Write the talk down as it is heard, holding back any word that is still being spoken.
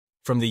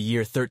From the year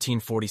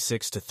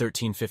 1346 to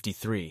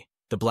 1353,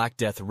 the Black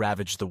Death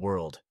ravaged the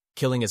world,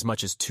 killing as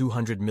much as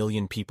 200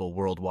 million people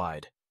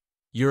worldwide.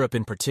 Europe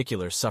in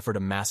particular suffered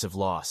a massive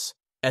loss,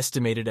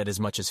 estimated at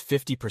as much as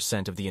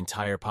 50% of the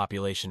entire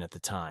population at the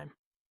time.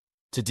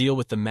 To deal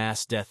with the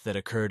mass death that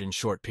occurred in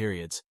short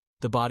periods,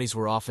 the bodies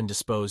were often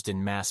disposed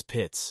in mass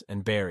pits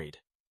and buried.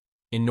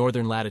 In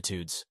northern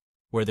latitudes,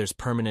 where there's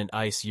permanent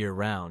ice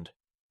year-round,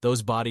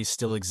 those bodies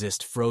still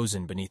exist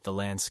frozen beneath the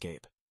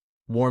landscape.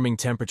 Warming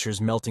temperatures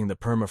melting the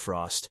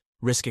permafrost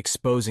risk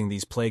exposing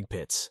these plague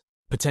pits,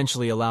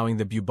 potentially allowing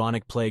the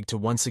bubonic plague to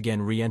once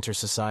again re-enter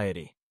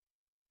society.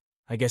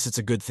 I guess it's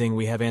a good thing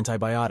we have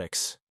antibiotics.